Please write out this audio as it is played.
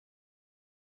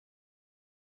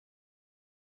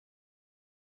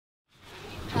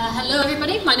Hello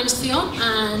everybody, my name is Fionn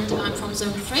and I'm from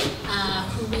Zone3.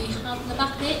 Who we have in the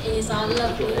back there is our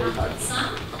lovely athlete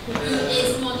Sam, who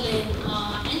is modelling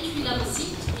our entry-level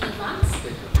suit in advance.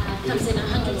 Comes in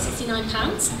at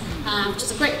 £169, which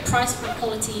is a great price for the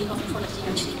quality of product you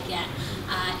actually get.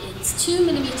 It's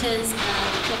 2mm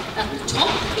clip at the top,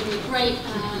 giving you great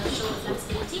shoulder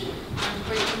flexibility and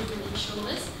great movement in the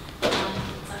shoulders.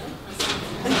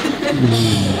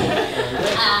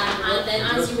 And then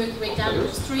as you work your way down,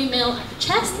 it's 3mm at the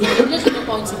chest, a little bit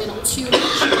pointy, but not too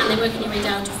much, and then working your way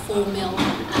down to 4mm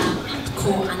at the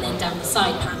core and then down the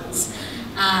side panels.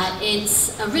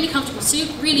 It's a really comfortable suit,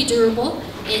 really durable.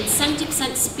 It's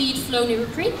 70% speed flow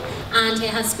neoprene, and it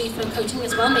has speed flow coating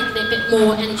as well, making it a bit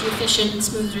more energy efficient and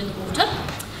smoother in the water.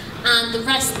 And the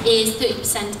rest is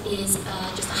 30% is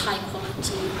just a high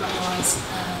quality rubberized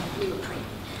neoprene.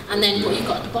 And then what you've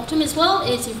got at the bottom as well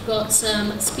is you've got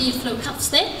some speed flow cuffs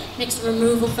there. Makes the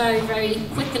removal very, very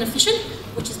quick and efficient,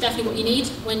 which is definitely what you need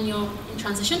when you're in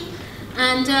transition.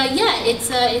 And yeah,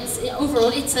 overall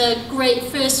it's a great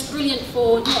first, brilliant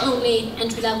for not only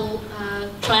entry-level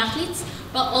triathletes,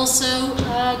 but also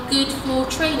good for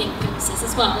training purposes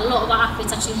as well. A lot of our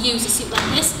athletes actually use a suit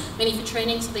like this, mainly for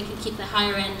training, so they can keep their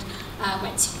higher end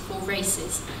wetsuit for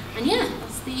races. And yeah,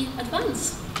 that's the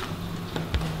Advance.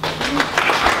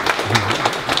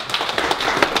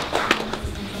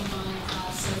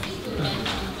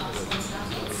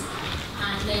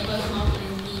 And they're both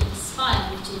modeling the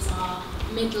Aspire, which is our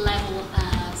mid-level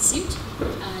suit.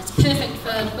 It's perfect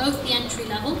for both the entry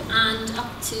level and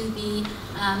up to the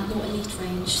more elite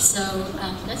range. So,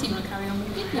 guys, you want to carry on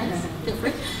with it? Yes, feel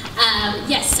free.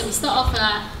 Yes, so we start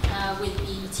off with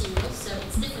the materials. So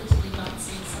it's different to the Advance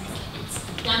in some way. It's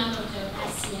Yamamoto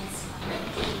SCS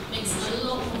fabric. Makes it a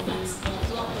lot more flexible,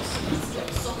 a lot more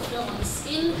softer on the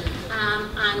skin,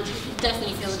 and you can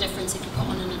definitely feel the difference if you put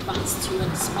on an Advance to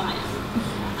an Aspire.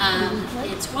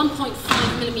 It's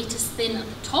 1.5mm thin at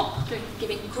the top,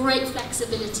 giving great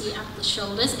flexibility at the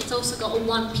shoulders. It's also got a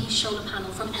one-piece shoulder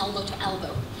panel from elbow to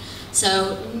elbow.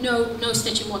 So no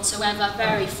stitching whatsoever,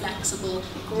 very flexible,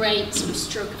 great sort of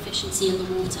stroke efficiency in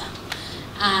the water.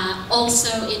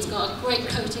 Also, it's got a great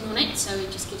coating on it, so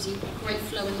it just gives you great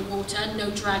flow in the water,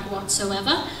 no drag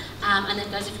whatsoever. And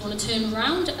then guys, if you want to turn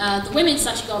around, the women's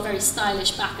actually got a very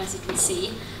stylish back, as you can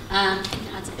see. I think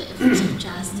it adds a bit of sort of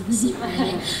jazz to the suit,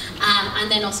 really.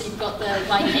 And then also you've got the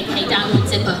YKK downward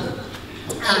zipper,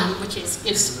 which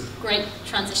gives great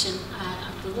transition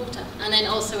out of the water. And then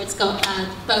also it's got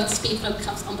both speed flow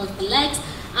cuffs on both the legs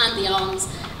and the arms.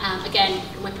 Again, you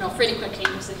can whip it off really quickly,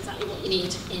 which is exactly what you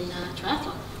need in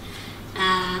triathlon.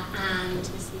 And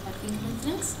let's see if I can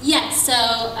anything else. Yeah, so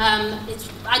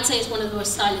I'd say it's one of the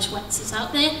most stylish wetsuits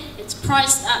out there. It's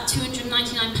priced at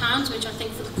 £299, which I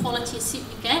think for the quality of suit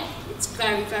you get, it's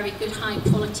very, very good, high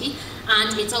quality.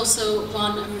 And it's also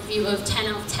won a review of 10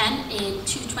 out of 10 in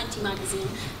 220 magazine,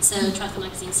 so Triathlon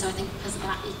magazine. So I think because of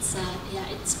that, it's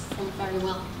performed very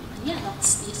well. And yeah,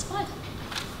 that's the Aspire.